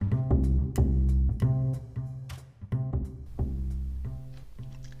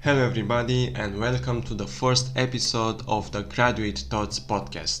Hello everybody and welcome to the first episode of the Graduate Thoughts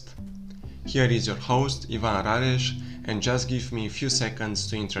podcast. Here is your host Ivan Rares, and just give me a few seconds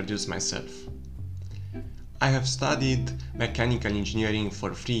to introduce myself. I have studied mechanical engineering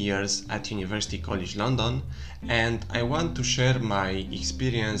for 3 years at University College London, and I want to share my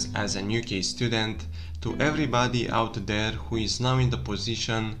experience as an UK student to everybody out there who is now in the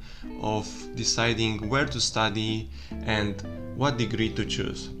position of deciding where to study and what degree to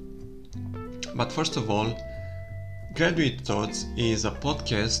choose. But first of all, Graduate Thoughts is a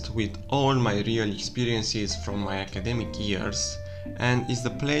podcast with all my real experiences from my academic years, and is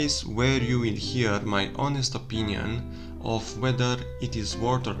the place where you will hear my honest opinion of whether it is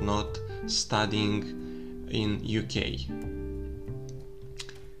worth or not studying in UK.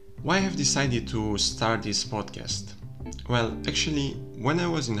 Why I have decided to start this podcast? Well, actually, when I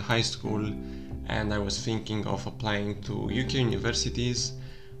was in high school and I was thinking of applying to UK universities,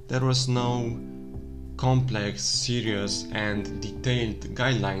 there was no complex, serious and detailed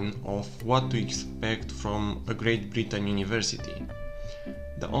guideline of what to expect from a Great Britain university.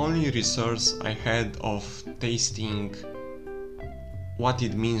 The only resource I had of tasting what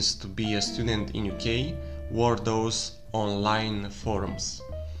it means to be a student in UK were those online forums.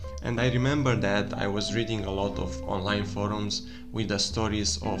 And I remember that I was reading a lot of online forums with the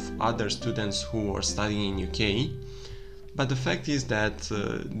stories of other students who were studying in UK, but the fact is that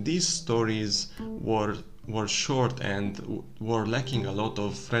these stories were short and were lacking a lot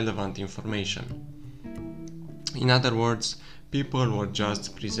of relevant information. In other words, people were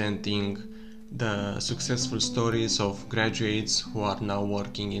just presenting the successful stories of graduates who are now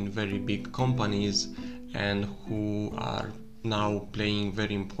working in very big companies and who are now playing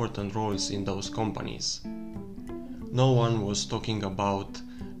very important roles in those companies. No one was talking about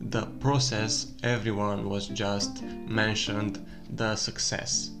the process, everyone was just mentioned the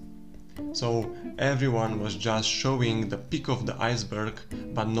success. So everyone was just showing the peak of the iceberg,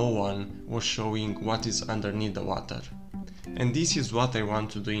 but no one was showing what is underneath the water. And this is what I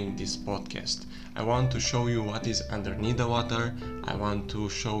want to do in this podcast. I want to show you what is underneath the water. I want to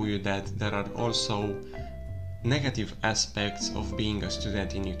show you that there are also negative aspects of being a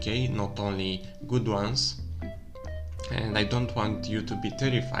student in UK, not only good ones. And I don't want you to be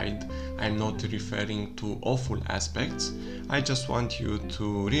terrified. I'm not referring to awful aspects. I just want you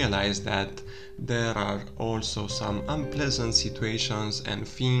to realize that there are also some unpleasant situations and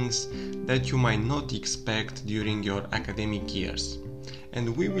things that you might not expect during your academic years.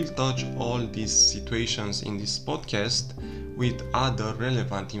 And we will touch all these situations in this podcast with other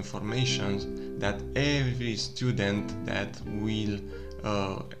relevant information that every student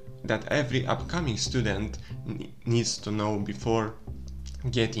that every upcoming student needs to know before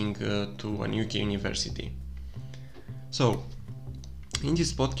getting to an UK university. So, in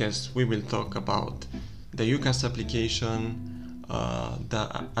this podcast we will talk about the UCAS application,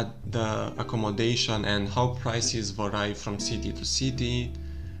 the accommodation and how prices vary from city to city.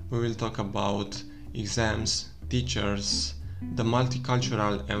 We will talk about exams, teachers, the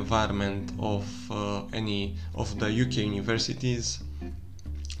multicultural environment of any of the UK universities,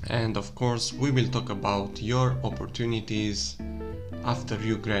 and of course we will talk about your opportunities after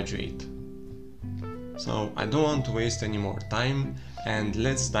you graduate. So I don't want to waste any more time, and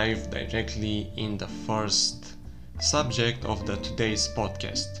let's dive directly in the first subject of today's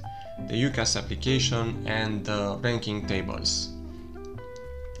podcast, the UCAS application and the ranking tables.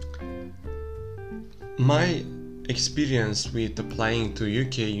 My experience with applying to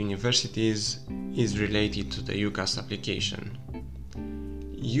UK universities is related to the UCAS application.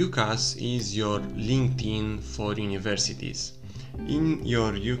 UCAS is your LinkedIn for universities. In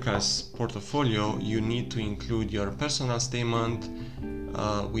your UCAS portfolio, you need to include your personal statement,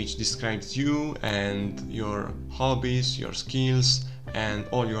 which describes you and your hobbies, your skills, and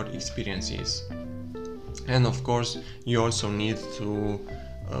all your experiences. And of course, you also need to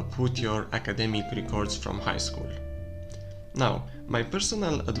put your academic records from high school. Now, my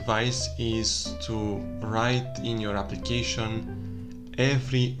personal advice is to write in your application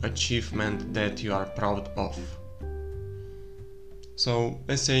every achievement that you are proud of. So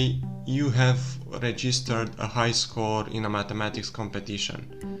let's say you have registered a high score in a mathematics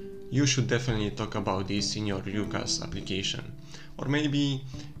competition. You should definitely talk about this in your UCAS application. Or maybe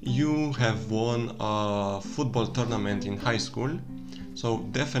you have won a football tournament in high school, so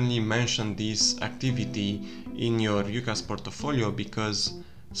definitely mention this activity in your UCAS portfolio, because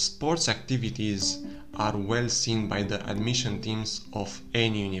sports activities are well seen by the admission teams of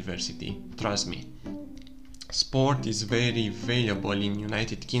any university, trust me. Sport is very valuable in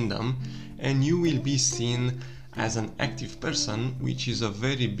United Kingdom, and you will be seen as an active person, which is a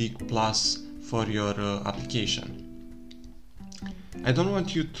very big plus for your application. I don't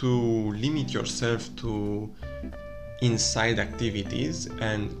want you to limit yourself to inside activities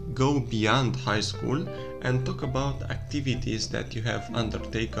and go beyond high school and talk about activities that you have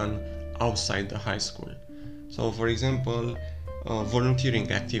undertaken outside the high school. So for example,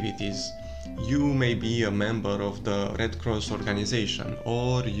 volunteering activities. You may be a member of the Red Cross organization,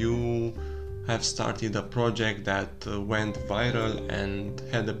 or you have started a project that went viral and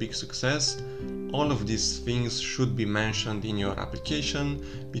had a big success. All of these things should be mentioned in your application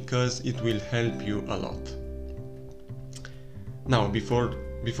because it will help you a lot. Now, before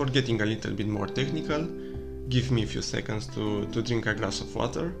getting a little bit more technical, give me a few seconds to drink a glass of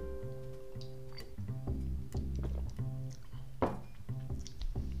water.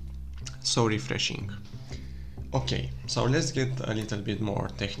 So refreshing. Okay, so let's get a little bit more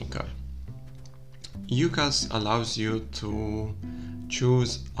technical. UCAS allows you to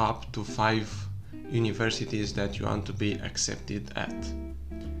choose up to 5 universities that you want to be accepted at.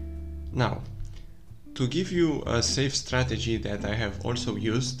 Now, to give you a safe strategy that I have also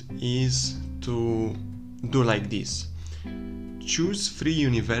used is to do like this. Choose 3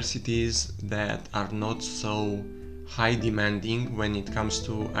 universities that are not so high demanding when it comes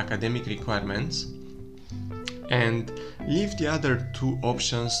to academic requirements, and leave the other 2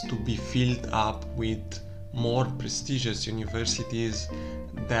 options to be filled up with more prestigious universities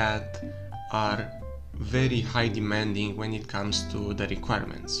that are very high demanding when it comes to the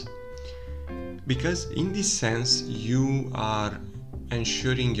requirements. Because in this sense you are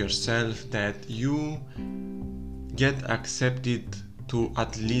ensuring yourself that you get accepted to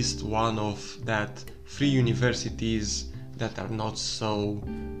at least one of that 3 universities that are not so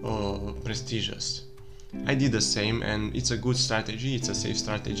prestigious. I did the same, and it's a good strategy, it's a safe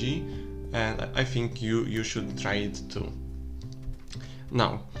strategy, and I think you should try it too.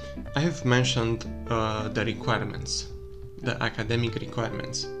 Now, I have mentioned the requirements, the academic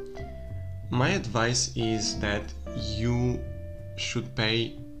requirements. My advice is that you should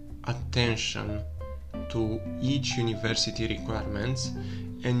pay attention to each university requirements,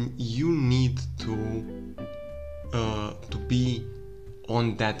 and you need to be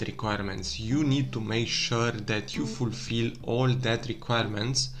on that requirements. You need to make sure that you fulfill all that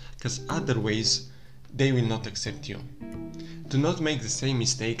requirements, because otherwise they will not accept you. Do not make the same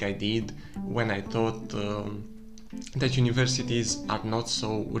mistake I did when I thought that universities are not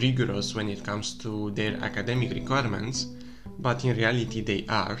so rigorous when it comes to their academic requirements, but in reality they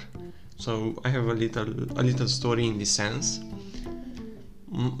are. So I have a little story in this sense.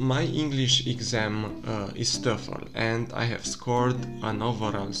 My English exam is TOEFL, and I have scored an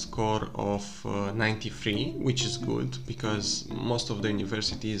overall score of 93, which is good because most of the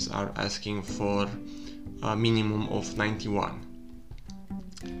universities are asking for a minimum of 91.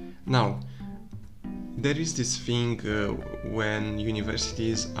 Now, there is this thing when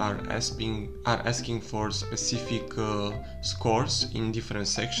universities are asking for specific scores in different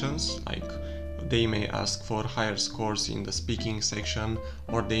sections, like they may ask for higher scores in the speaking section,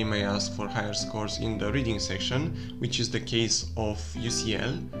 or they may ask for higher scores in the reading section, which is the case of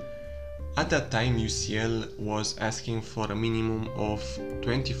UCL. At that time, UCL was asking for a minimum of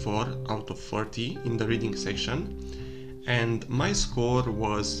 24 out of 40 in the reading section, and my score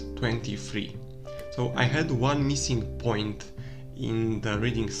was 23. So I had one missing point in the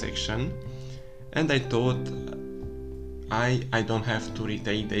reading section, and I thought I don't have to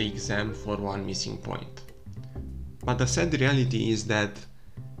retake the exam for one missing point. But the sad reality is that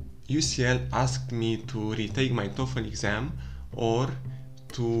UCL asked me to retake my TOEFL exam or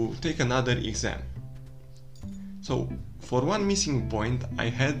to take another exam. So for one missing point I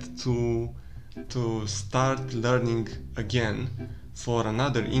had to start learning again for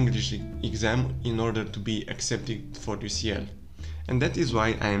another English exam in order to be accepted for UCL. And that is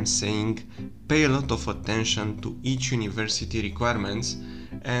why I am saying pay a lot of attention to each university requirements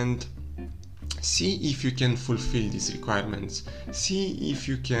and see if you can fulfill these requirements. See if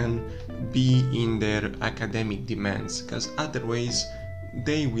you can be in their academic demands, because otherwise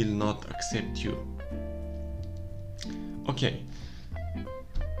they will not accept you. Okay,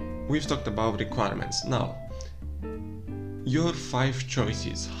 we've talked about requirements. Now, your 5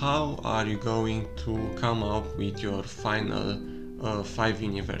 choices. How are you going to come up with your final 5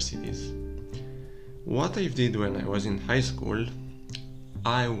 universities? What I did when I was in high school,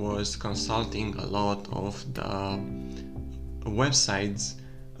 I was consulting a lot of the websites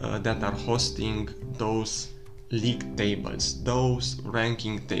that are hosting those league tables, those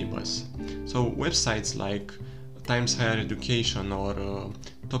ranking tables. So websites like Times Higher Education or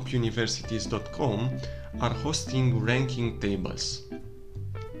topuniversities.com are hosting ranking tables.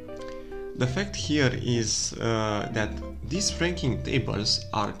 The fact here is that these ranking tables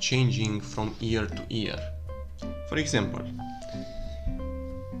are changing from year to year. For example,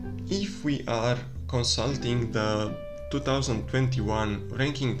 if we are consulting the 2021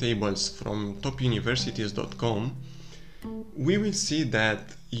 ranking tables from topuniversities.com, we will see that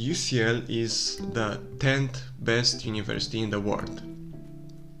UCL is the 10th best university in the world.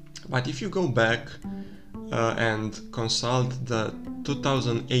 But if you go back and consult the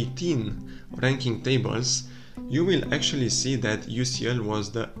 2018 ranking tables, you will actually see that UCL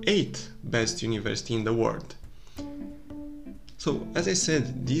was the 8th best university in the world. So, as I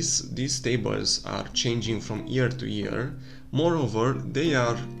said, these tables are changing from year to year. Moreover, they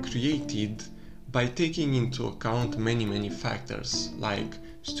are created by taking into account many factors like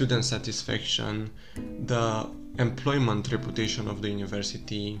student satisfaction, the employment reputation of the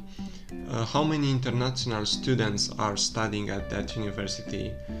university, how many international students are studying at that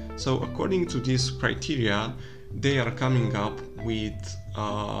university. So according to these criteria, they are coming up with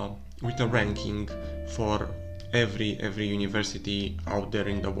a ranking for every university out there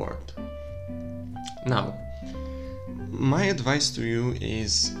in the world. Now, my advice to you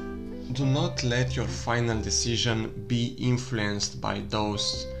is, do not let your final decision be influenced by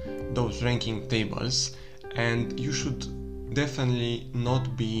those ranking tables, and you should definitely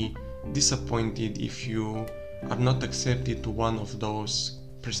not be disappointed if you are not accepted to one of those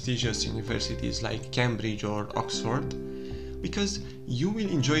prestigious universities like Cambridge or Oxford, because you will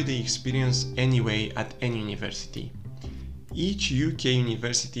enjoy the experience anyway at any university. Each UK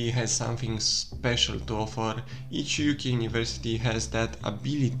university has something special to offer. Each UK university has that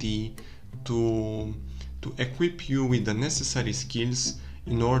ability to equip you with the necessary skills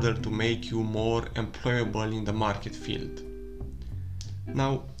in order to make you more employable in the market field.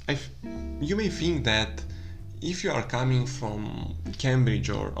 Now, you may think that if you are coming from Cambridge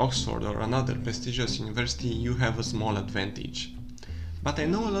or Oxford or another prestigious university, you have a small advantage. But I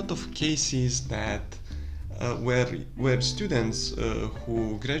know a lot of cases that where students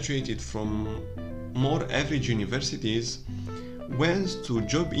who graduated from more average universities went to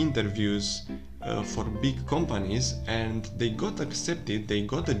job interviews for big companies, and they got accepted, they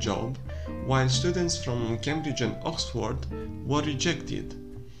got a job, while students from Cambridge and Oxford were rejected.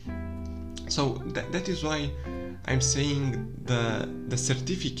 So that is why I'm saying the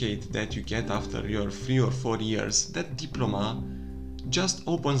certificate that you get after your 3 or 4 years, that diploma just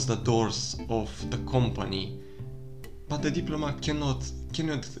opens the doors of the company, but the diploma cannot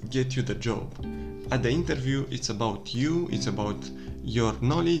get you the job. At the interview, it's about you, it's about your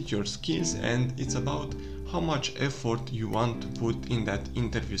knowledge, your skills, and it's about how much effort you want to put in that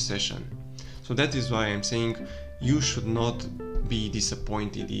interview session. So that is why I'm saying you should not be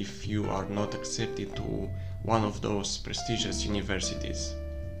disappointed if you are not accepted to one of those prestigious universities.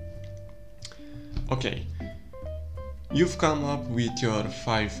 Okay, you've come up with your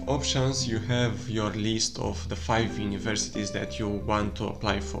 5 options, you have your list of the 5 universities that you want to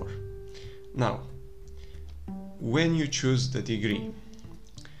apply for. Now, when you choose the degree,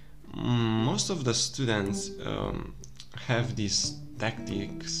 most of the students have these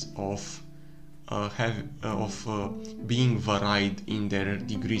tactics of being varied in their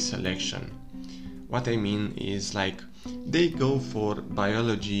degree selection. What I mean is, like, they go for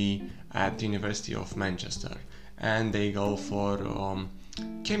biology at the University of Manchester, and they go for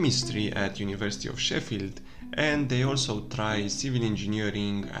chemistry at University of Sheffield, and they also try civil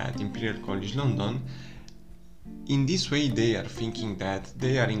engineering at Imperial College London. In this way, they are thinking that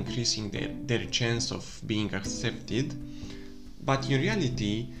they are increasing their chance of being accepted, but in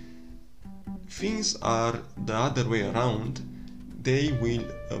reality, things are the other way around. They will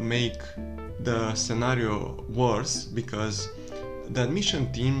make the scenario worse, because the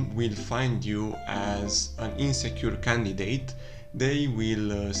admission team will find you as an insecure candidate. They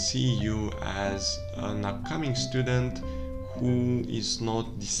will see you as an upcoming student who is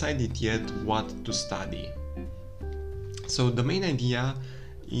not decided yet what to study. So the main idea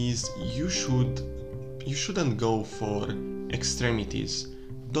is you shouldn't go for extremities.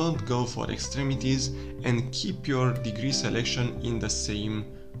 Don't go for extremities, and keep your degree selection in the same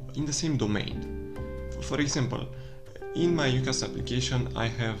domain. For example, in my UCAS application, I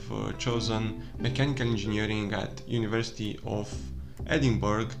have chosen mechanical engineering at University of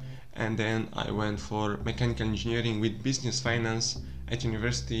Edinburgh, and then I went for mechanical engineering with business finance at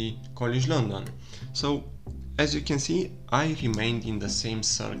University College London. So, as you can see, I remained in the same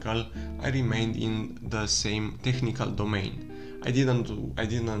circle, I remained in the same technical domain. I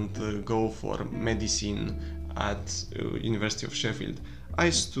didn't go for medicine at University of Sheffield. I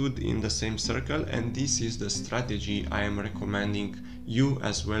stood in the same circle, and this is the strategy I am recommending you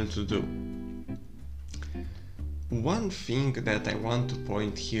as well to do. One thing that I want to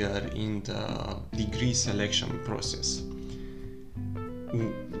point here in the degree selection process,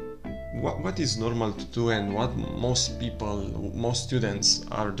 what is normal to do and what most students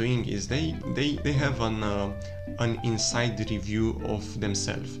are doing is they have an inside review of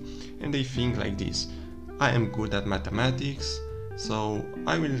themselves, and they think like this: I am good at mathematics, so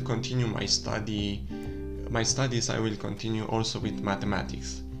I will continue my studies. I will continue also with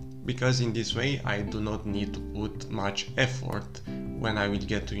mathematics, because in this way I do not need to put much effort when I will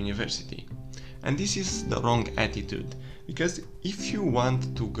get to university. And this is the wrong attitude, because if you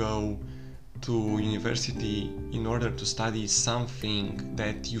want to go to university in order to study something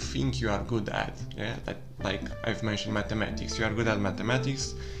that you think you are good at, like I've mentioned mathematics, you are good at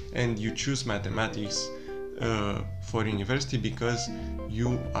mathematics and you choose mathematics for university because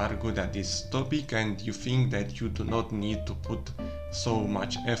you are good at this topic and you think that you do not need to put so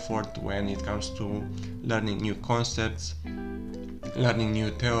much effort when it comes to learning new concepts, learning new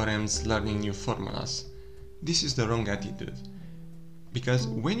theorems, learning new formulas. This is the wrong attitude, because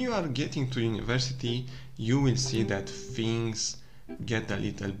when you are getting to university, you will see that things get a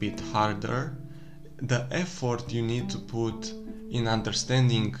little bit harder. The effort you need to put in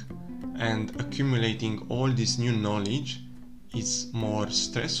understanding and accumulating all this new knowledge is more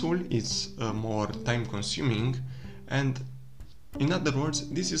stressful, it's more time consuming, and in other words,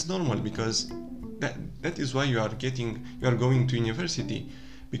 this is normal, because that is why you are going to university,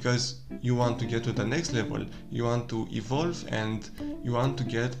 because you want to get to the next level, you want to evolve, and you want to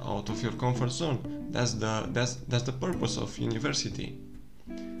get out of your comfort zone. That's the purpose of university.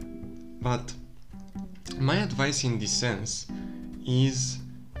 But my advice in this sense is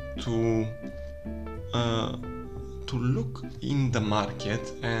to look in the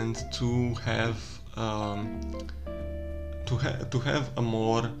market and to have a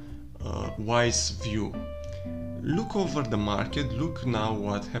more wise view. Look over the market, look now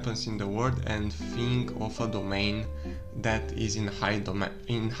what happens in the world, and think of a domain that is in high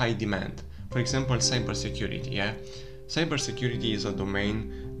demand. For example, cybersecurity. Cybersecurity is a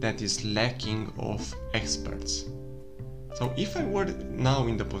domain that is lacking of experts. So if I were now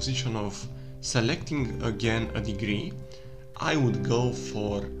in the position of selecting again a degree, I would go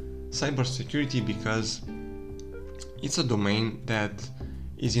for cybersecurity because it's a domain that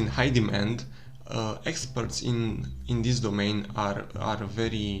is in high demand. Experts in this domain are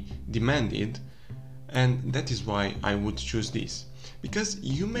very demanded, and that is why I would choose this. Because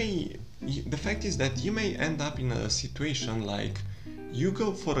the fact is that you may end up in a situation like you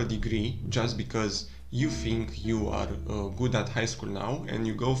go for a degree just because you think you are good at high school now, and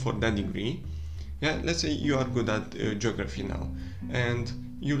you go for that degree. Let's say you are good at geography now, and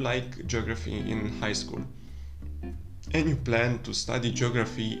you like geography in high school, and you plan to study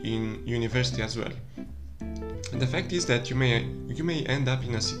geography in university as well. The fact is that you may end up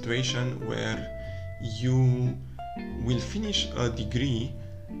in a situation where you will finish a degree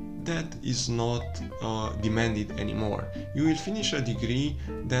that is not demanded anymore. You will finish a degree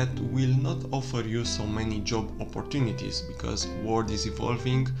that will not offer you so many job opportunities, because world is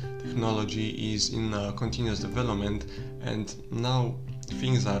evolving, technology is in continuous development, and now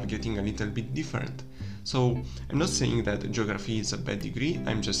things are getting a little bit different. So I'm not saying that geography is a bad degree,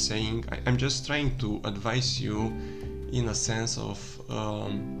 I'm just trying to advise you in a sense of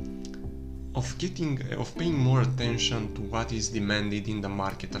paying more attention to what is demanded in the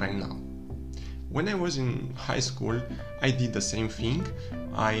market right now. When I was in high school, I did the same thing.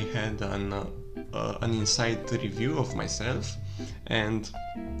 I had an inside review of myself, and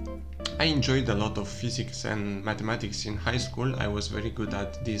I enjoyed a lot of physics and mathematics in high school. I was very good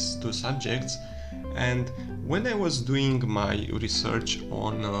at these two subjects. And when I was doing my research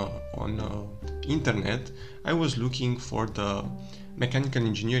on internet, I was looking for the mechanical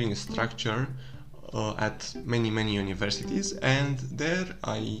engineering structure at many universities, and there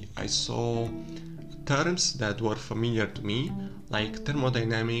I saw terms that were familiar to me, like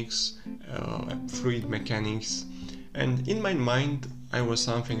thermodynamics, fluid mechanics, and in my mind I was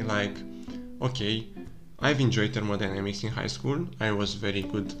something like, okay, I've enjoyed thermodynamics in high school, I was very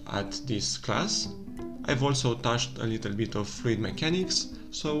good at this class. I've also touched a little bit of fluid mechanics,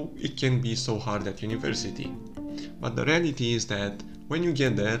 so it can be so hard at university. But the reality is that when you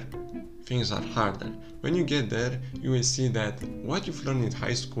get there, things are harder. When you get there, you will see that what you've learned in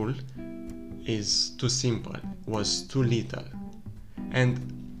high school is too simple, was too little. And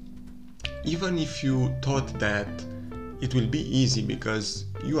even if you thought that it will be easy because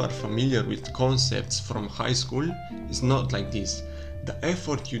you are familiar with concepts from high school, it's not like this. the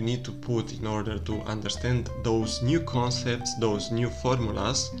effort you need to put in order to understand those new concepts, those new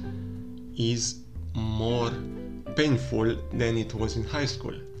formulas, is more painful than it was in high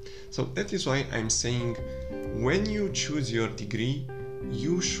school. So that is why I'm saying, when you choose your degree,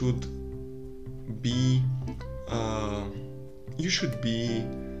 you should be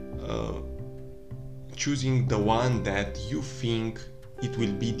choosing the one that you think it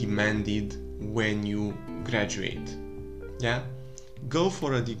will be demanded when you graduate. Yeah, go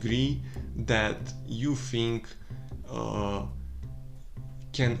for a degree that you think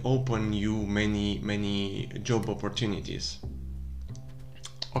can open you many job opportunities.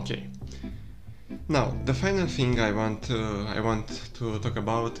 Okay, now the final thing I want to talk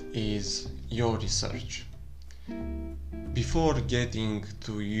about is your research. Before getting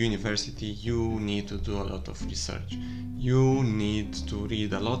to university, you need to do a lot of research. You need to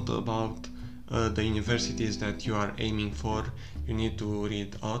read a lot about the universities that you are aiming for. You need to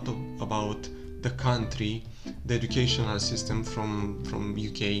read a lot about the country, the educational system from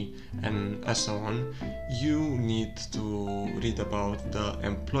UK, and so on. You need to read about the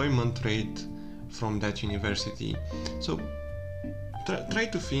employment rate from that university. So try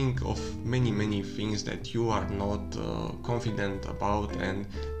to think of many things that you are not confident about and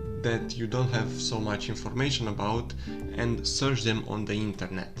that you don't have so much information about, and search them on the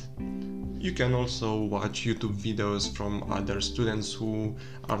internet. You can also watch YouTube videos from other students who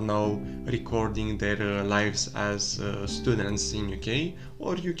are now recording their lives as students in UK,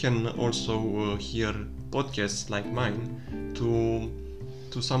 or you can also hear podcasts like mine to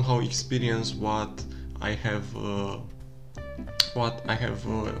somehow experience what I have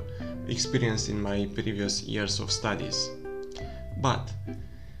experienced in my previous years of studies. But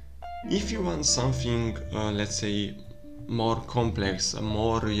if you want something, let's say, more complex, a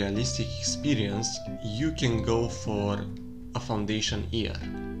more realistic experience, you can go for a foundation year.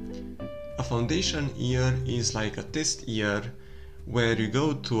 A foundation year is like a test year where you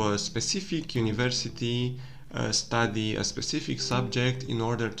go to a specific university, study a specific subject in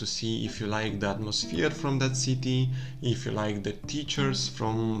order to see if you like the atmosphere from that city, if you like the teachers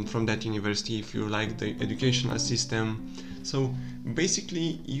from that university, if you like the educational system. So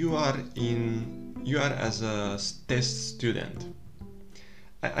basically you are as a test student.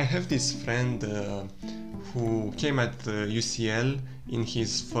 I have this friend who came at UCL in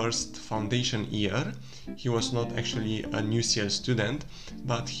his first foundation year. He was not actually an UCL student,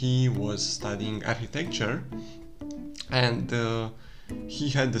 but he was studying architecture, and he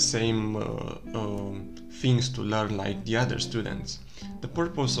had the same things to learn like the other students. The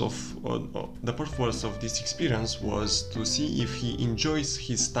purpose of this experience was to see if he enjoys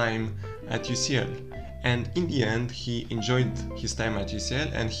his time at UCL. And in the end, he enjoyed his time at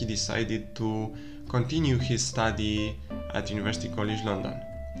UCL and he decided to continue his study at University College London.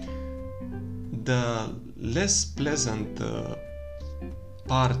 The less pleasant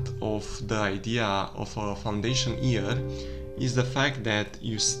part of the idea of a foundation year is the fact that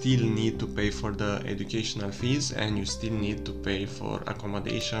you still need to pay for the educational fees and you still need to pay for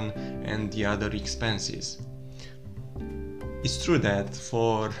accommodation and the other expenses. It's true that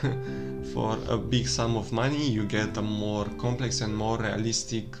for a big sum of money you get a more complex and more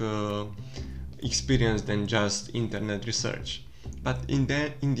realistic experience than just internet research. But in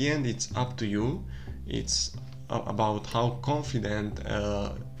the end, it's up to you. It's about how confident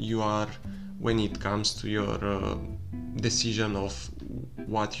you are when it comes to your decision of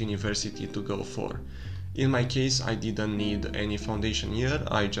what university to go for. In my case, I didn't need any foundation year.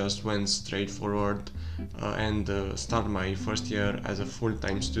 I just went straight forward and start my first year as a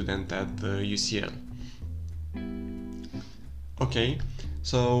full-time student at UCL. Okay,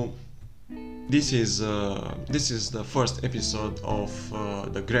 so this is the first episode of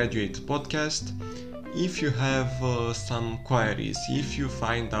the Graduate Podcast. If you have some queries, if you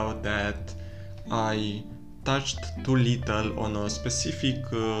find out that I touched too little on a specific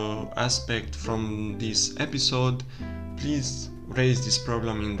aspect from this episode, please raise this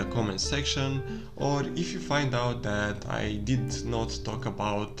problem in the comment section. Or if you find out that I did not talk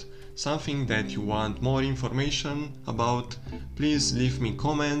about something that you want more information about, please leave me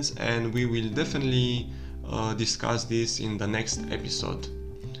comments and we will definitely discuss this in the next episode.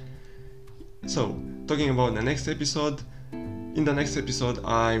 So, talking about the next episode, in the next episode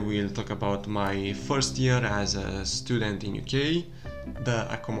I will talk about my first year as a student in UK, the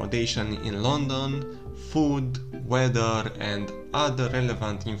accommodation in London, food, weather and other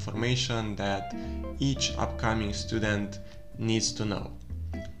relevant information that each upcoming student needs to know.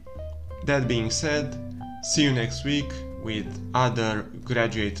 That being said, see you next week with other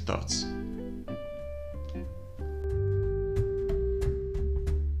graduate thoughts.